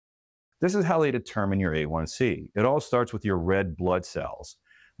This is how they determine your A1C. It all starts with your red blood cells.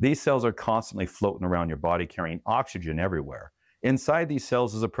 These cells are constantly floating around your body carrying oxygen everywhere. Inside these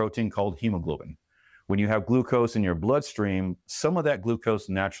cells is a protein called hemoglobin. When you have glucose in your bloodstream, some of that glucose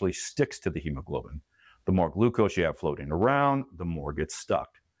naturally sticks to the hemoglobin. The more glucose you have floating around, the more gets stuck.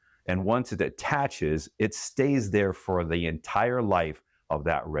 And once it attaches, it stays there for the entire life of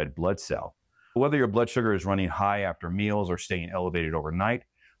that red blood cell. Whether your blood sugar is running high after meals or staying elevated overnight,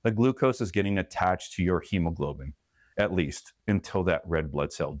 the glucose is getting attached to your hemoglobin, at least until that red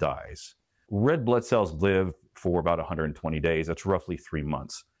blood cell dies. Red blood cells live for about 120 days. That's roughly 3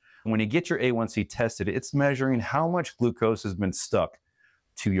 months. When you get your A1C tested, it's measuring how much glucose has been stuck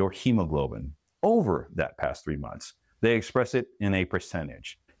to your hemoglobin over that past 3 months. They express it in a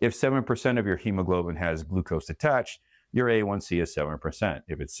percentage. If 7% of your hemoglobin has glucose attached, your A1C is 7%.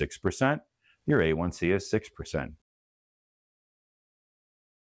 If it's 6%, your A1C is 6%.